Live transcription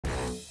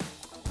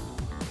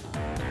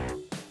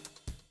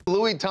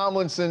Louis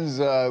Tomlinson's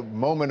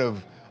moment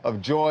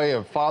of joy,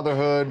 of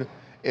fatherhood,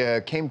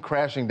 came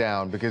crashing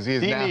down because he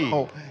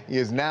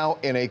is now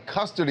in a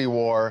custody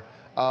war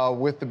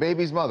with the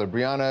baby's mother,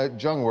 Briana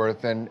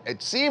Jungwirth, and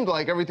it seemed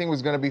like everything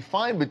was going to be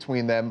fine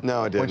between them.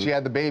 No, it didn't. When she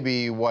had the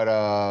baby, what,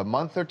 a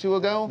month or two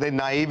ago? The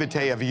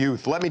naivete of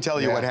youth. Let me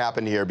tell you what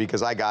happened here,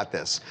 because I got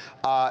this.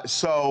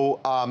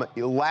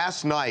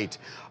 Last night,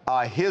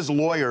 his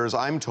lawyers,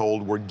 I'm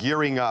told, were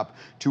gearing up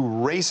to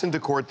race into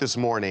court this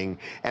morning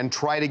and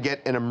try to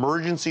get an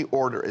emergency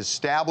order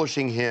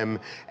establishing him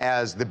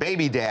as the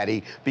baby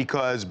daddy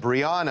because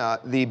Briana,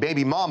 the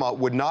baby mama,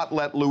 would not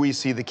let Louis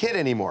see the kid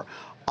anymore.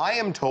 I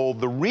am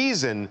told the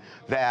reason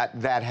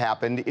that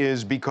happened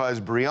is because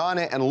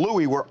Briana and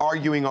Louis were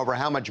arguing over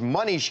how much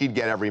money she'd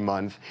get every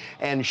month,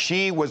 and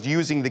she was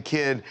using the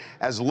kid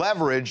as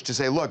leverage to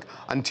say, look,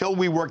 until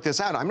we work this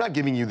out, I'm not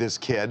giving you this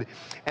kid.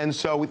 And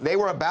so they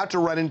were about to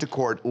run into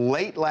court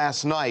late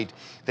last night.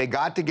 They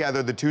got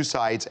together, the two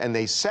sides, and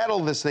they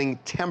settled this thing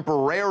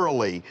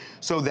temporarily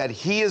so that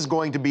he is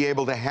going to be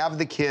able to have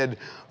the kid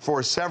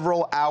for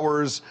several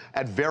hours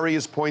at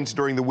various points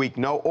during the week.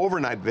 No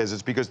overnight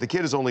visits because the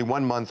kid is only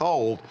 1 month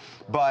old,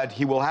 but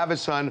he will have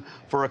his son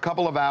for a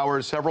couple of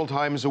hours, several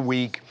times a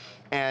week.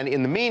 And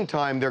in the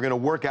meantime, they're going to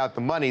work out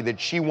the money that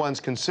she wants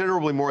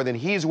considerably more than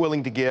he's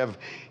willing to give.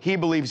 He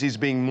believes he's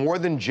being more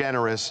than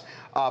generous.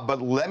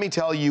 But let me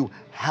tell you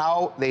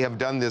how they have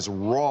done this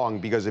wrong,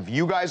 because if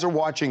you guys are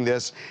watching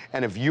this,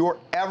 and if you're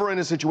ever in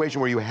a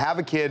situation where you have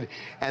a kid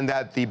and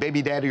that the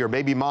baby daddy or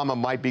baby mama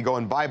might be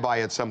going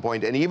bye-bye at some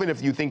point, and even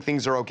if you think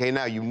things are okay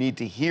now, you need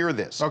to hear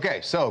this.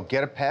 Okay, so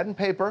get a pad and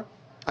paper.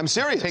 I'm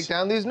serious. Take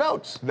down these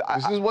notes.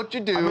 This is what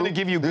you do. I'm going to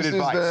give you good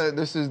advice.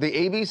 This is the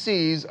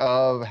ABCs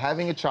of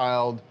having a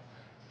child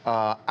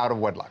out of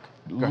wedlock.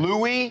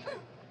 Louis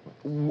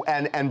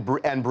and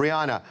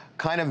Briana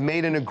kind of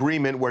made an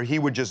agreement where he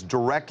would just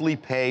directly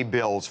pay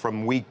bills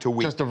from week to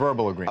week. Just a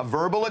verbal agreement. A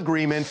verbal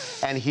agreement,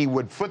 and he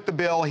would foot the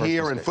bill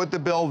here and foot the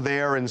bill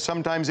there, and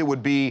sometimes it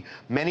would be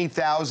many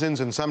thousands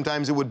and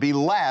sometimes it would be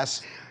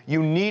less.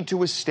 You need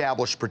to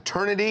establish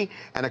paternity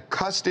and a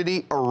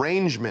custody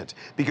arrangement,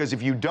 because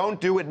if you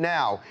don't do it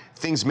now,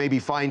 things may be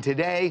fine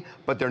today,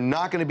 but they're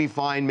not going to be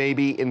fine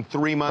maybe in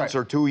 3 months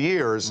or 2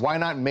 years. Why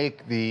not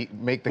make the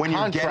when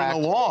contract you're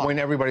getting along, when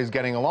everybody's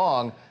getting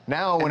along?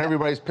 Now, when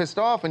everybody's pissed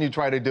off and you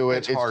try to do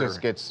it, it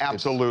just gets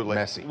absolutely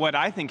messy. What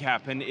I think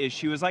happened is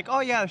she was like, oh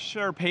yeah,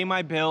 sure, pay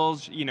my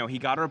bills. You know, he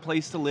got her a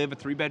place to live, a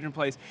 3-bedroom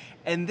place.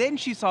 And then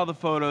she saw the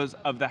photos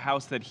of the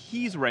house that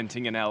he's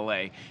renting in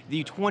LA,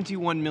 the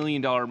 $21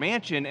 million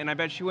mansion, and I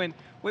bet she went,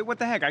 wait, what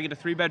the heck? I get a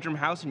 3-bedroom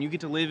house and you get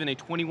to live in a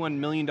 $21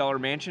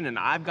 million mansion and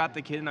I've got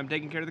the kid and I'm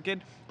taking care of the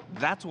kid?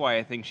 That's why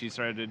I think she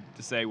started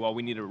to say, well,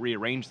 we need to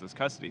rearrange this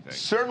custody thing.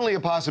 Certainly a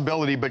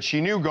possibility, but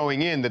she knew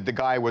going in that the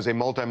guy was a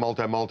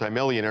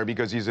multi-millionaire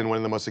because he's in one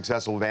of the most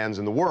successful vans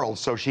in the world.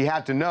 So she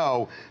had to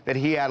know that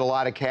he had a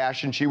lot of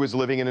cash and she was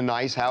living in a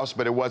nice house,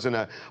 but it wasn't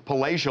a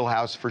palatial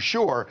house for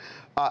sure.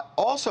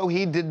 Also,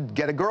 he did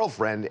get a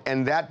girlfriend,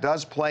 and that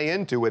does play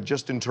into it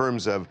just in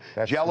terms of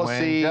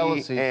jealousy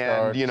and,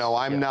 starts, you know,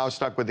 I'm now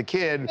stuck with the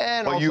kid,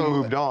 and but also, you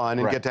moved on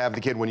and get to have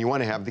the kid when you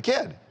want to have the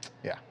kid.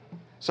 Yeah.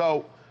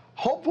 So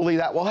hopefully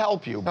that will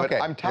help you. But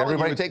I'm telling you,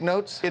 everybody take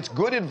notes? It's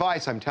good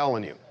advice, I'm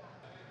telling you.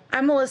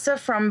 I'm Melissa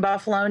from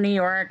Buffalo, New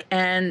York,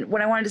 and what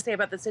I wanted to say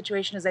about the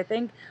situation is I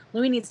think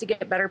Louis needs to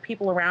get better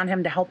people around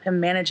him to help him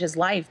manage his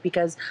life,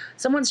 because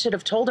someone should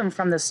have told him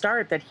from the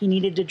start that he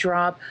needed to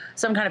drop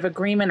some kind of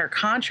agreement or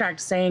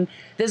contract saying,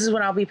 this is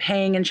what I'll be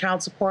paying in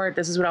child support,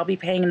 this is what I'll be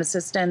paying in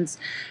assistance,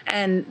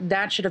 and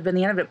that should have been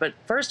the end of it. But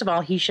first of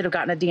all, he should have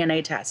gotten a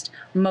DNA test,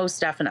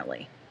 most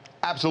definitely.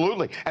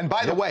 Absolutely. And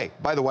by the way,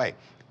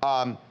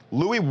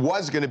 Louis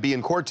was going to be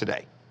in court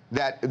today.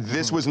 That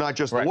this was not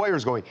just the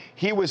lawyers going.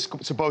 He was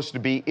supposed to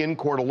be in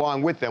court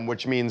along with them,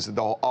 which means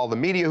all the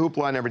media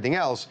hoopla and everything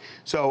else.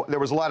 So there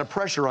was a lot of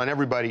pressure on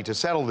everybody to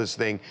settle this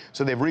thing.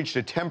 So they've reached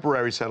a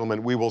temporary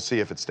settlement. We will see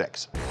if it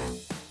sticks.